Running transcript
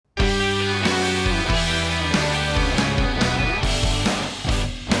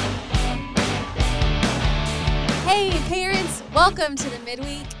Welcome to the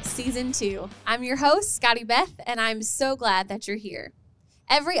Midweek Season 2. I'm your host, Scotti Beth, and I'm so glad that you're here.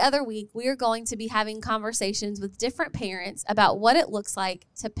 Every other week, we are going to be having conversations with different parents about what it looks like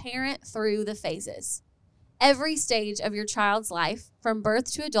to parent through the phases. Every stage of your child's life, from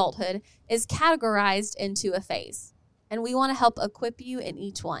birth to adulthood, is categorized into a phase, and we want to help equip you in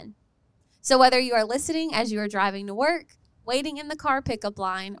each one. So whether you are listening as you are driving to work, waiting in the car pickup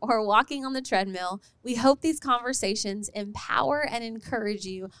line, or walking on the treadmill, we hope these conversations empower and encourage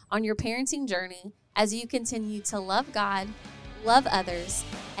you on your parenting journey as you continue to love God, love others,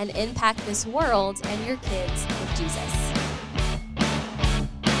 and impact this world and your kids with Jesus.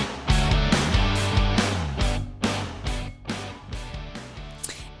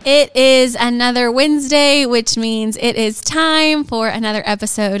 It is another Wednesday, which means it is time for another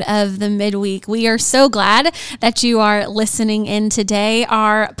episode of the Midweek. We are so glad that you are listening in today.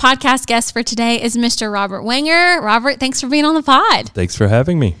 Our podcast guest for today is Mr. Robert Wenger. Robert, thanks for being on the pod. Thanks for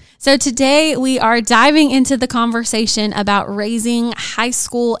having me. So today we are diving into the conversation about raising high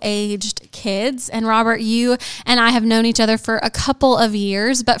school aged kids. And Robert, you and I have known each other for a couple of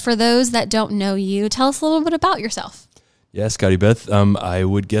years, but for those that don't know you, tell us a little bit about yourself. Yeah, Scotti Beth. I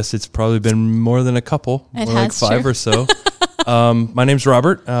would guess it's probably been more than a couple, more like 5 or so. My name's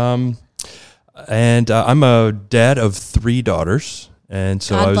Robert, and I'm a dad of 3 daughters. And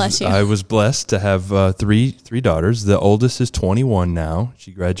so I was blessed to have three daughters. The oldest is 21 now.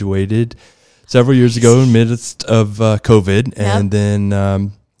 She graduated several years ago in the midst of COVID. Yep. And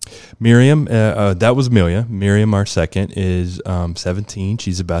then Miriam, that was Amelia. Miriam, our second, is 17.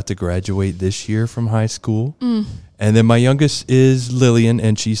 She's about to graduate this year from high school. And then my youngest is Lillian,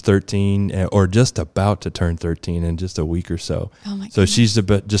 and she's 13, or just about to turn 13 in just a week or so. Oh my goodness. So she's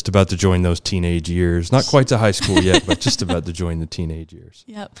just about to join those teenage years. Not quite to high school yet, but just about to join the teenage years.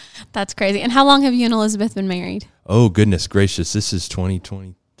 Yep, that's crazy. And how long have you and Elizabeth been married? Oh, goodness gracious. This is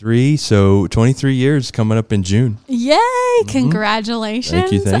 2023, so 23 years coming up in June. Yay! Mm-hmm. Congratulations.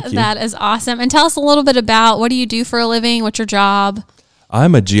 Thank you. That is awesome. And tell us a little bit about what do you do for a living? What's your job?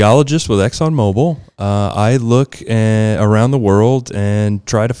 I'm a geologist with ExxonMobil. I look around the world and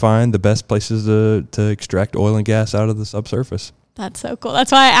try to find the best places to extract oil and gas out of the subsurface. That's so cool.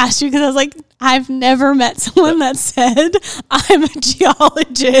 That's why I asked you, because I was like, I've never met someone that said, I'm a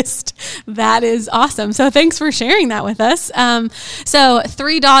geologist. That is awesome. So thanks for sharing that with us. So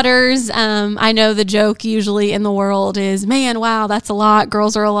 3 daughters. I know the joke usually in the world is, man, wow, that's a lot.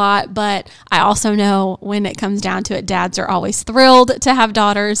 Girls are a lot. But I also know when it comes down to it, dads are always thrilled to have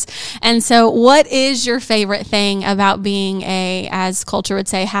daughters. And so what is your favorite thing about being as culture would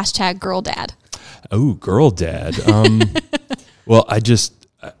say, #girl dad? Oh, girl dad. Well, I just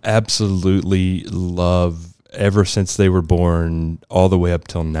absolutely love, ever since they were born all the way up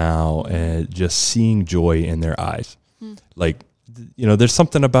till now, and just seeing joy in their eyes. Like, there's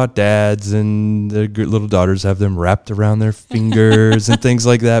something about dads and their little daughters have them wrapped around their fingers and things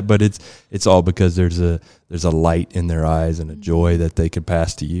like that, but it's all because there's a light in their eyes and a joy that they can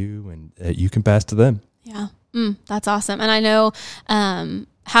pass to you and that you can pass to them. Yeah. That's awesome. And I know,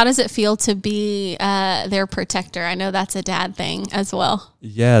 how does it feel to be their protector? I know that's a dad thing as well.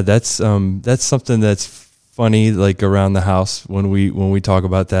 Yeah, that's something that's funny, like around the house when we talk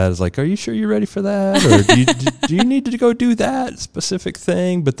about that. It's like, are you sure you're ready for that? Or do you need to go do that specific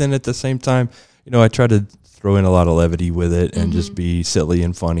thing? But then at the same time, I try to throw in a lot of levity with it and just be silly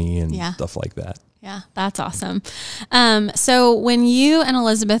and funny and stuff like that. Yeah, that's awesome. So when you and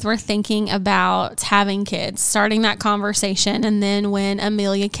Elizabeth were thinking about having kids, starting that conversation, and then when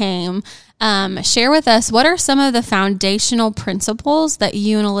Amelia came, share with us, what are some of the foundational principles that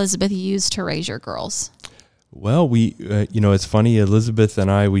you and Elizabeth use to raise your girls? Well, we, it's funny, Elizabeth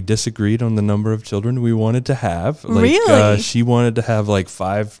and I, we disagreed on the number of children we wanted to have. Really? She wanted to have like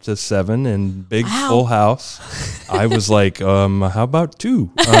 5 to 7 and big full house. I was like, how about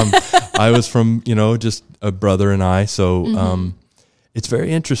 2? I was from, just a brother and I. So it's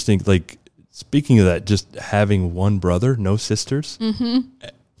very interesting. Like, speaking of that, just having one brother, no sisters.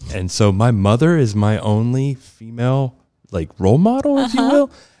 And so my mother is my only female, like, role model, if you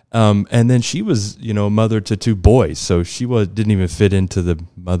will. And then she was, mother to 2 boys, so she didn't even fit into the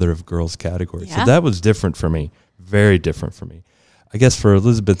mother of girls category. Yeah. So that was different for me, very different for me. I guess for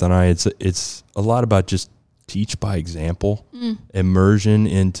Elizabeth and I, it's a lot about just teach by example, immersion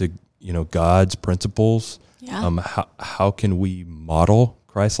into God's principles. Yeah. How can we model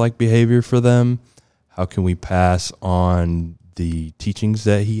Christ-like behavior for them? How can we pass on the teachings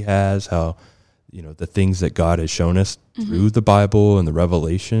that He has? How the things that God has shown us through the Bible and the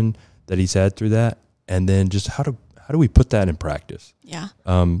revelation that He's had through that, and then just how do we put that in practice? Yeah.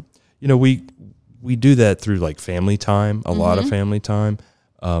 we do that through like family time, a lot of family time.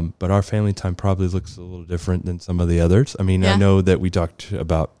 But our family time probably looks a little different than some of the others. I mean, I know that we talked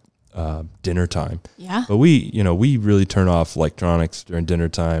about dinner time. Yeah. But we really turn off electronics during dinner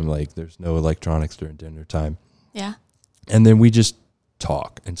time. Like there's no electronics during dinner time. Yeah. And then we just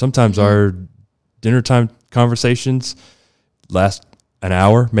talk. And sometimes our dinner time conversations last an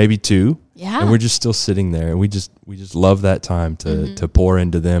hour, maybe 2. Yeah. And we're just still sitting there, and we just love that time to pour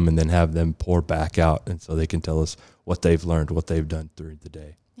into them and then have them pour back out, and so they can tell us what they've learned, what they've done during the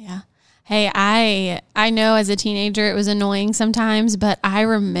day. Yeah. Hey, I know as a teenager it was annoying sometimes, but I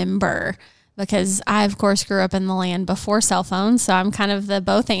remember, because I of course grew up in the land before cell phones, so I'm kind of the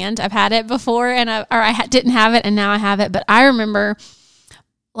both and. I've had it before, and I didn't have it, and now I have it. But I remember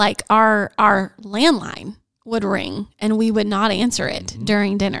like our landline would ring and we would not answer it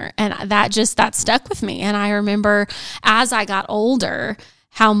during dinner. And that stuck with me. And I remember as I got older,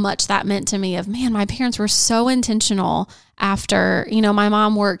 how much that meant to me of, man, my parents were so intentional after, my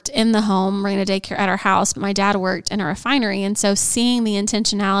mom worked in the home, ran a daycare at our house, but my dad worked in a refinery. And so seeing the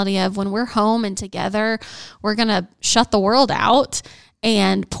intentionality of when we're home and together, we're going to shut the world out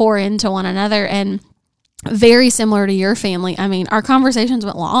and pour into one another. And very similar to your family. I mean, our conversations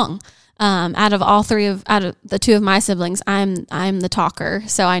went long. Out of the 2 of my siblings, I'm the talker.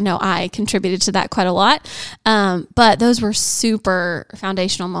 So I know I contributed to that quite a lot. But those were super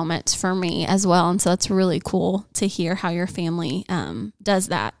foundational moments for me as well. And so it's really cool to hear how your family, does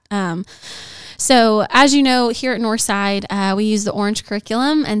that. So as you know, here at Northside, we use the Orange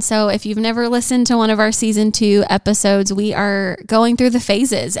curriculum. And so if you've never listened to one of our season 2 episodes, we are going through the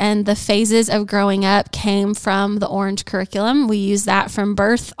phases, and the phases of growing up came from the Orange curriculum. We use that from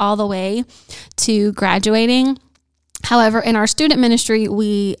birth all the way to graduating. However, in our student ministry,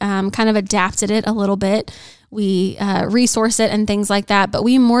 we kind of adapted it a little bit. We resource it and things like that, but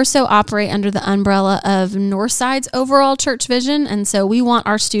we more so operate under the umbrella of Northside's overall church vision. And so we want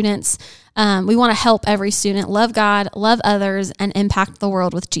our students, we want to help every student love God, love others, and impact the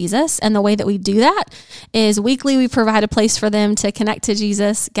world with Jesus. And the way that we do that is weekly we provide a place for them to connect to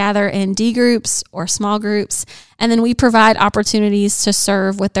Jesus, gather in D groups or small groups, and then we provide opportunities to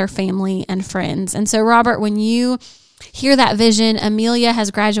serve with their family and friends. And so, Robert, when you hear that vision, Amelia has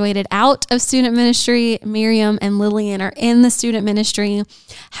graduated out of student ministry. Miriam and Lillian are in the student ministry.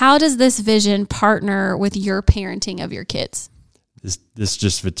 How does this vision partner with your parenting of your kids? This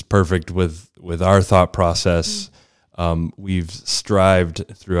just fits perfect with our thought process. We've strived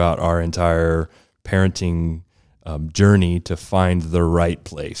throughout our entire parenting journey to find the right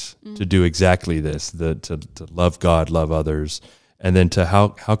place to do exactly this, to love God, love others, and then to how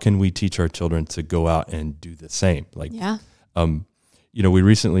can we teach our children to go out and do the same? We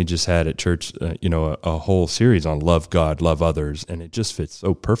recently just had at church, a whole series on love God, love others, and it just fits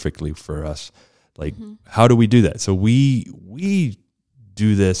so perfectly for us. Like, how do we do that? So we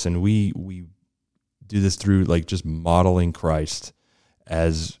do this, and we do this through like just modeling Christ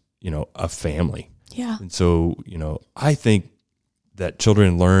as, a family. Yeah. And so, I think that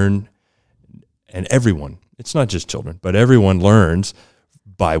children learn, and everyone, it's not just children, but everyone learns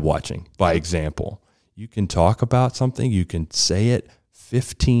by watching, by example. You can talk about something, you can say it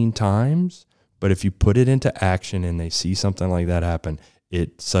 15 times, but if you put it into action and they see something like that happen,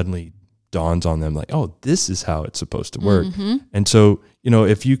 it suddenly dawns on them like, oh, this is how it's supposed to work. And so,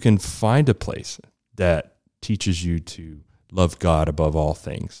 if you can find a place that teaches you to love God above all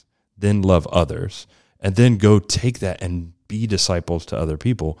things, then love others, and then go take that and be disciples to other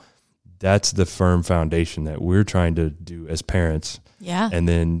people, that's the firm foundation that we're trying to do as parents. Yeah. And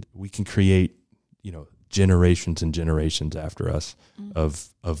then we can create, generations and generations after us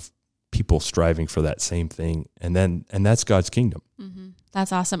of people striving for that same thing. And that's God's kingdom.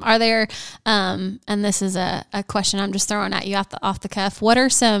 That's awesome. Are there, and this is a question I'm just throwing at you off the cuff. What are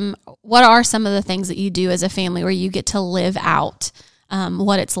some of the things that you do as a family where you get to live out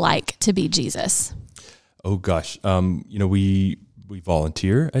what it's like to be Jesus? Oh gosh. We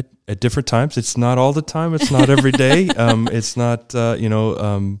volunteer at different times. It's not all the time. It's not every day. It's not,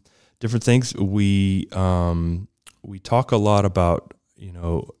 different things. We talk a lot about,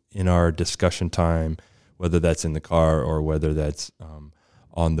 in our discussion time, whether that's in the car or whether that's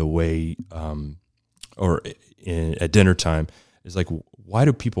on the way or at dinner time, is like, why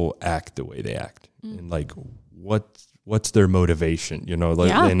do people act the way they act? And like, what's their motivation?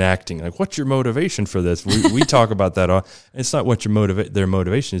 In acting, like, what's your motivation for this? We talk about that. It's not what their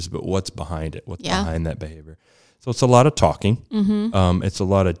motivation is, but what's behind it. What's behind that behavior? So it's a lot of talking. It's a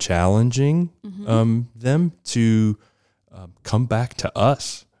lot of challenging them to come back to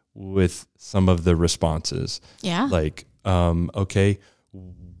us with some of the responses. Yeah. Like, okay,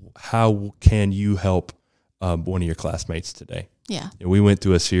 how can you help one of your classmates today? Yeah. And we went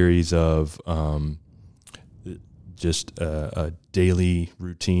through a series of just a daily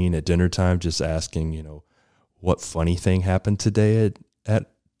routine at dinner time, just asking, what funny thing happened today at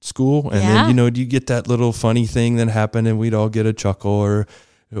school? And then, do you get that little funny thing that happened and we'd all get a chuckle, or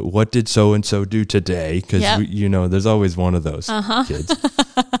what did so-and-so do today? Because, there's always one of those kids.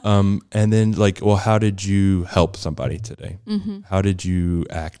 And then how did you help somebody today? Mm-hmm. How did you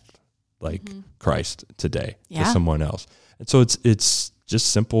act like Christ today to someone else? And so it's just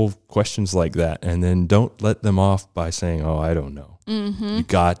simple questions like that. And then don't let them off by saying, oh, I don't know. Mm-hmm. You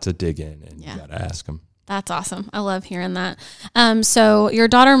got to dig in and you got to ask them. That's awesome. I love hearing that. So your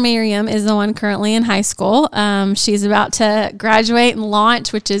daughter Miriam is the one currently in high school. She's about to graduate and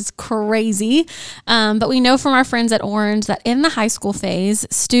launch, which is crazy. But we know from our friends at Orange that in the high school phase,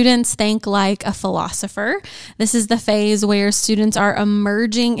 students think like a philosopher. This is the phase where students are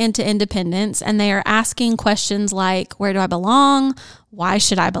emerging into independence and they are asking questions like, where do I belong? Why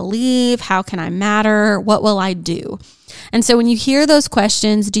should I believe? How can I matter? What will I do? And so when you hear those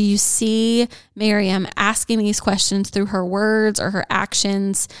questions, do you see Miriam asking these questions through her words or her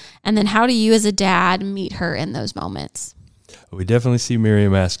actions? And then how do you as a dad meet her in those moments? We definitely see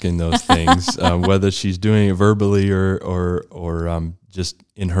Miriam asking those things, whether she's doing it verbally or just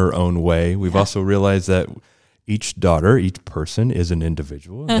in her own way. We've also realized that each person is an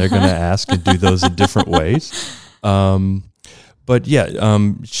individual, and they're going to ask and do those in different ways. But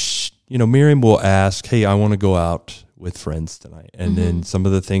Miriam will ask, hey, I want to go out with friends tonight. And then some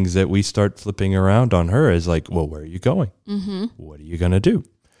of the things that we start flipping around on her is like, well, where are you going? Mm-hmm. What are you going to do?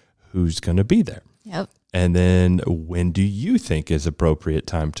 Who's going to be there? Yep. And then when do you think is appropriate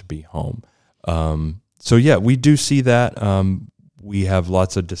time to be home? We do see that. We have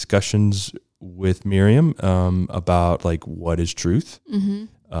lots of discussions with Miriam about what is truth,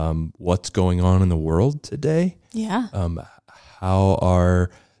 what's going on in the world today. Yeah. How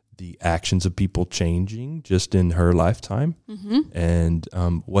are the actions of people changing just in her lifetime? Mm-hmm. And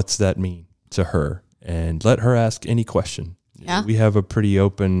what's that mean to her? And let her ask any question. Yeah. We have a pretty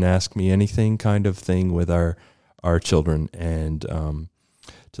open ask me anything kind of thing with our children. And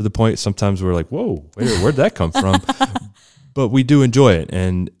to the point sometimes we're like, whoa, where'd that come from? But we do enjoy it.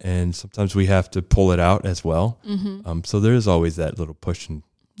 And sometimes we have to pull it out as well. Mm-hmm. So there is always that little push and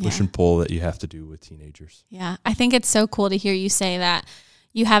pull that you have to do with teenagers. Yeah. I think it's so cool to hear you say that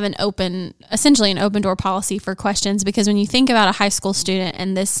you have essentially an open door policy for questions, because when you think about a high school student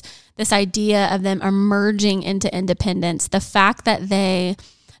and this idea of them emerging into independence, the fact that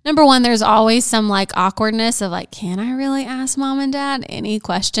number one, there's always some awkwardness of can I really ask mom and dad any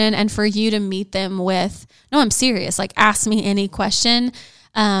question? And for you to meet them with, no, I'm serious. Ask me any question.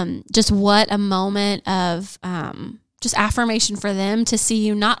 Just what a moment of, just affirmation for them to see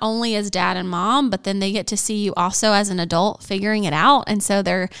you not only as dad and mom, but then they get to see you also as an adult figuring it out. And so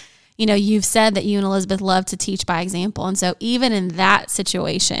they're, you've said that you and Elizabeth love to teach by example. And so even in that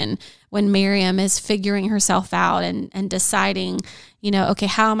situation, when Miriam is figuring herself out and deciding, okay,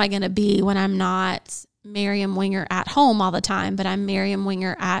 how am I going to be when I'm not Miriam Wenger at home all the time, but I'm Miriam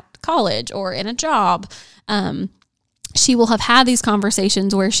Wenger at college or in a job, she will have had these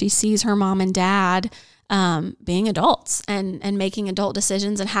conversations where she sees her mom and dad being adults and making adult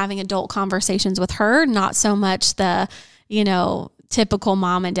decisions and having adult conversations with her, not so much the, typical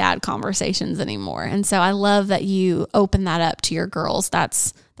mom and dad conversations anymore. And so I love that you open that up to your girls.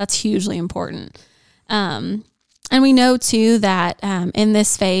 That's hugely important. And we know too that in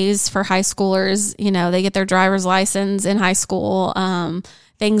this phase for high schoolers, they get their driver's license in high school.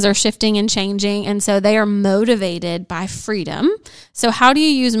 Things are shifting and changing, and so they are motivated by freedom. So how do you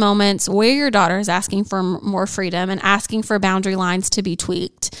use moments where your daughter is asking for more freedom and asking for boundary lines to be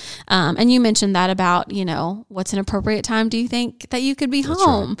tweaked? And you mentioned that about, what's an appropriate time do you think that you could be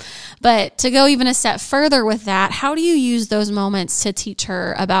home? Right. But to go even a step further with that, how do you use those moments to teach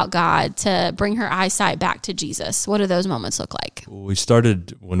her about God, to bring her eyesight back to Jesus? What do those moments look like? We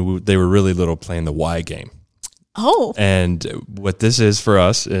started when they were really little playing the why game. Oh. And what this is for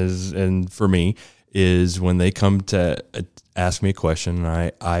us and for me is when they come to ask me a question,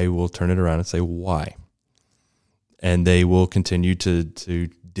 I will turn it around and say, why? And they will continue to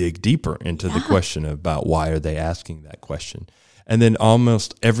dig deeper into the question about why are they asking that question. And then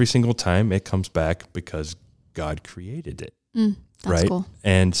almost every single time it comes back because God created it. That's right? Cool.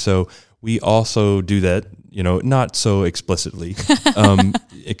 And so we also do that, not so explicitly,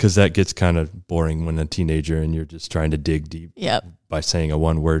 because that gets kind of boring when a teenager and you're just trying to dig deep by saying a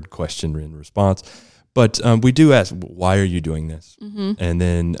one-word question in response. But we do ask, why are you doing this? Mm-hmm. And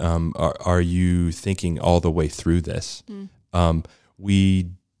then are you thinking all the way through this?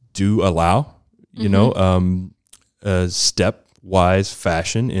 We do allow, you know, a stepwise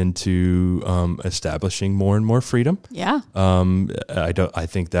fashion into establishing more and more freedom. Yeah. I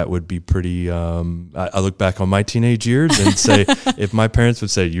think that would be pretty. I look back on my teenage years and say, if my parents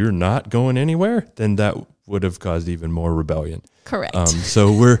would say you're not going anywhere, then that would have caused even more rebellion. Correct.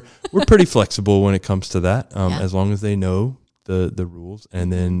 So we're pretty flexible when it comes to that, as long as they know the rules.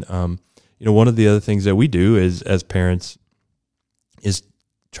 And then, you know, one of the other things that we do is as parents is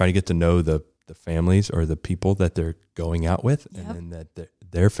try to get to know the families or the people that they're going out with, and then that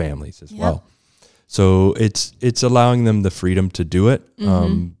their families as well. So it's allowing them the freedom to do it,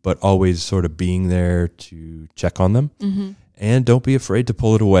 but always sort of being there to check on them. And don't be afraid to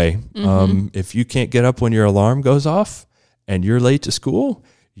pull it away. If you can't get up when your alarm goes off and you're late to school,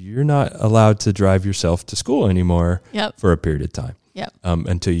 you're not allowed to drive yourself to school anymore for a period of time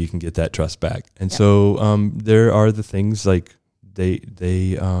until you can get that trust back. And so there are the things like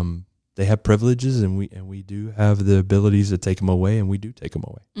they have privileges, and we do have the abilities to take them away, and we do take them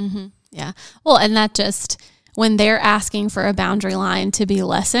away. Yeah. Well, and that just when they're asking for a boundary line to be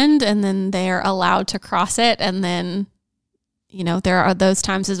lessened, and then they're allowed to cross it, and then, you know, there are those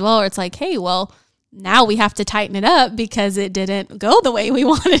times as well where it's like, hey, well, now we have to tighten it up because it didn't go the way we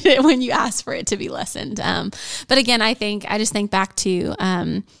wanted it when you asked for it to be lessened. But again, I just think back to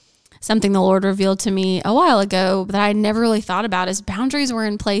something the Lord revealed to me a while ago that I never really thought about is boundaries were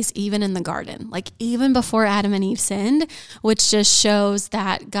in place even in the garden, like even before Adam and Eve sinned, which just shows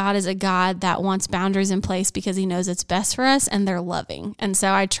that God is a God that wants boundaries in place because he knows it's best for us and they're loving. And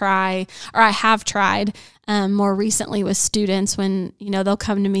so I have tried more recently with students when, you know, they'll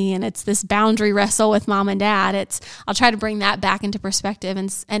come to me and it's this boundary wrestle with mom and dad. I'll try to bring that back into perspective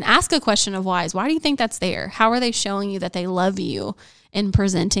and ask a question of why do you think that's there? How are they showing you that they love you in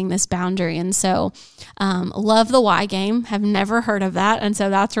presenting this boundary? And so love the why game, have never heard of that. And so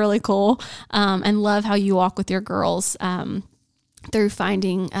that's really cool. And love how you walk with your girls through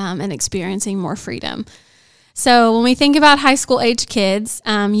finding and experiencing more freedom. So when we think about high school age kids,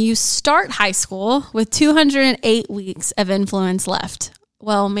 you start high school with 208 weeks of influence left.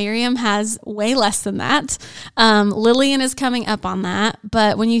 Well, Miriam has way less than that. Lillian is coming up on that.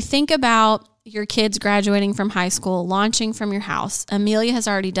 But when you think about your kids graduating from high school, launching from your house, Amelia has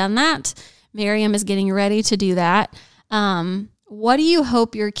already done that. Miriam is getting ready to do that. What do you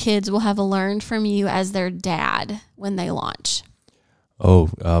hope your kids will have learned from you as their dad when they launch?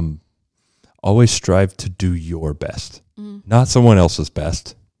 Always strive to do your best, not someone else's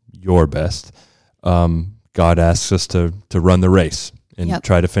best, your best. God asks us to run the race and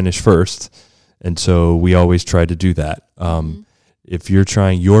try to finish first. And so we always try to do that. If you're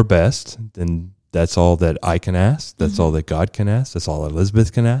trying your best, then that's all that I can ask. That's all that God can ask. That's all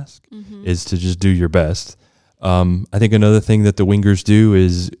Elizabeth can ask, is to just do your best. I think another thing that the Wengers do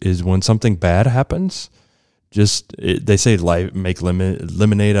is when something bad happens, they say make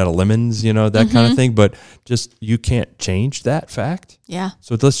lemonade out of lemons, you know, that kind of thing. But just you can't change that fact. Yeah.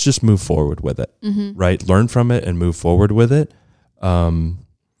 So let's just move forward with it, right? Learn from it and move forward with it.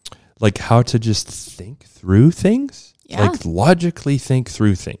 Like how to just think through things. Yeah. Like logically think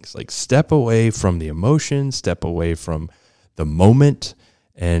through things, like step away from the emotion, step away from the moment,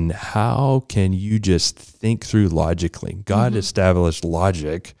 and how can you just think through logically? God established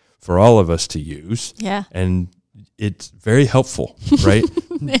logic for all of us to use. Yeah. And it's very helpful, right?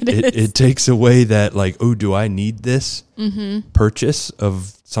 It takes away that like, oh, do I need this purchase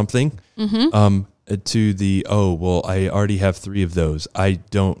of something? To the, oh, well, I already have 3 of those. I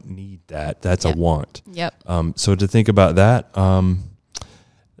don't need that. That's a want. So to think about that,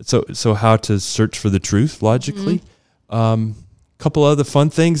 so how to search for the truth logically. Couple other fun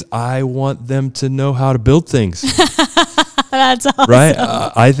things. I want them to know how to build things. That's awesome. Right?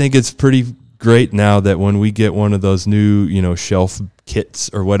 I think it's pretty great now that when we get one of those new, you know, shelf kits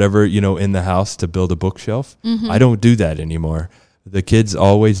or whatever, you know, in the house to build a bookshelf, I don't do that anymore. The kids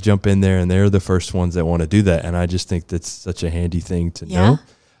always jump in there and they're the first ones that want to do that. And I just think that's such a handy thing to know.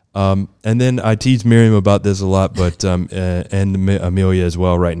 And then I tease Miriam about this a lot, but and Amelia as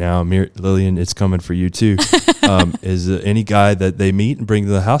well right now. Lillian, it's coming for you too. Is any guy that they meet and bring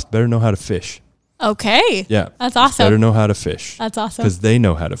to the house better know how to fish. Okay. Yeah. That's awesome. Better know how to fish. That's awesome. Because they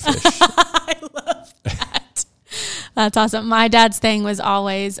know how to fish. I love that. That's awesome. My dad's thing was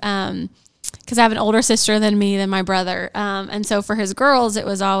always, because I have an older sister than my brother. And so for his girls, it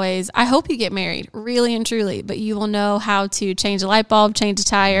was always, I hope you get married, really and truly, but you will know how to change a light bulb, change a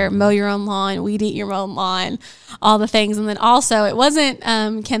tire, mow your own lawn, weed eat your own lawn, all the things. And then also it wasn't,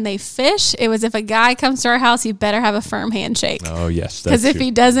 can they fish? It was if a guy comes to our house, you better have a firm handshake. Oh, yes. Because if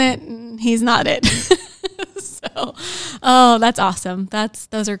he doesn't, he's not it. So Oh, that's awesome.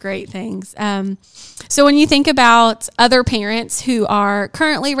 Those are great things. So when you think about other parents who are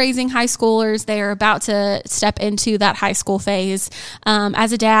currently raising high schoolers, they are about to step into that high school phase.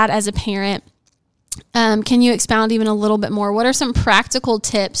 As a dad, as a parent, can you expound even a little bit more? What are some practical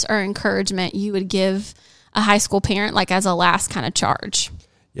tips or encouragement you would give a high school parent, like as a last kind of charge?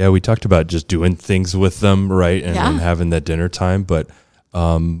 Yeah, we talked about just doing things with them, right? And having that dinner time, but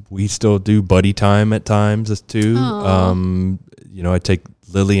we still do buddy time at times too. I take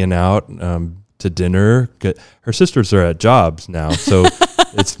Lillian out to dinner. Her sisters are at jobs now, so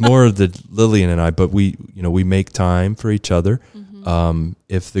it's more the Lillian and I, but we make time for each other. Mm-hmm.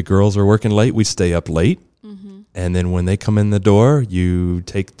 If the girls are working late, we stay up late. Mm-hmm. And then when they come in the door, you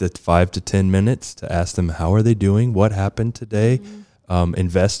take the 5 to 10 minutes to ask them, how are they doing? What happened today? Mm-hmm.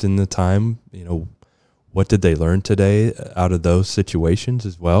 Invest in the time, what did they learn today out of those situations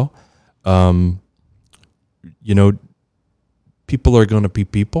as well? People are going to be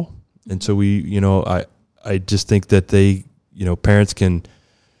people. And so I just think that they, parents can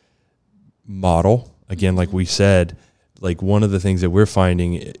model, again, like we said, like one of the things that we're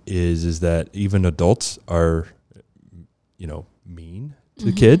finding is that even adults are, mean to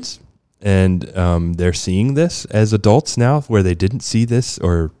the kids. And they're seeing this as adults now, where they didn't see this,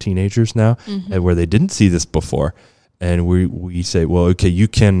 or teenagers now, and where they didn't see this before. And we say, well, okay, you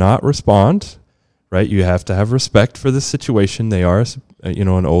cannot respond, right? You have to have respect for the situation. They are,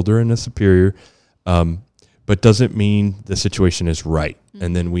 an older and a superior, but doesn't mean the situation is right. Mm-hmm.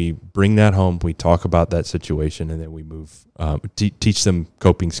 And then we bring that home. We talk about that situation, and then we move, teach them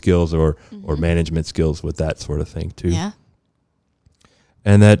coping skills or management skills with that sort of thing too. Yeah.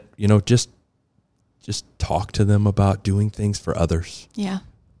 And that, just talk to them about doing things for others. Yeah.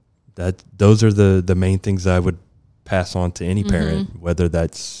 Those are the main things I would pass on to any parent, whether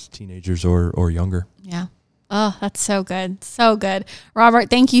that's teenagers or younger. Yeah. Oh, that's so good. So good.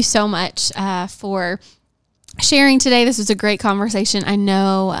 Robert, thank you so much for sharing today. This was a great conversation. I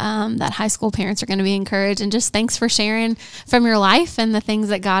know that high school parents are going to be encouraged, and just thanks for sharing from your life and the things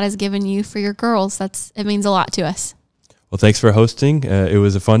that God has given you for your girls. It means a lot to us. Well, thanks for hosting. It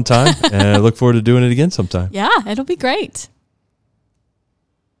was a fun time, and I look forward to doing it again sometime. Yeah, it'll be great.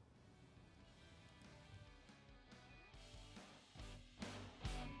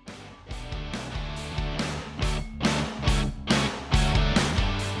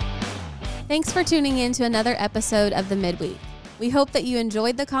 Thanks for tuning in to another episode of the Midweek. We hope that you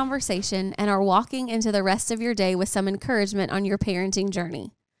enjoyed the conversation and are walking into the rest of your day with some encouragement on your parenting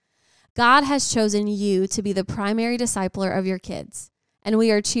journey. God has chosen you to be the primary discipler of your kids, and we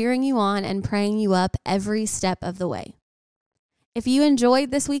are cheering you on and praying you up every step of the way. If you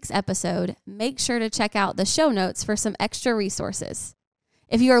enjoyed this week's episode, make sure to check out the show notes for some extra resources.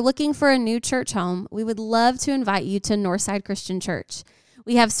 If you are looking for a new church home, we would love to invite you to Northside Christian Church.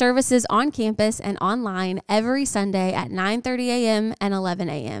 We have services on campus and online every Sunday at 9:30 a.m. and 11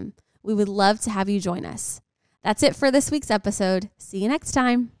 a.m. We would love to have you join us. That's it for this week's episode. See you next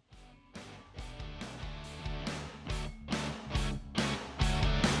time.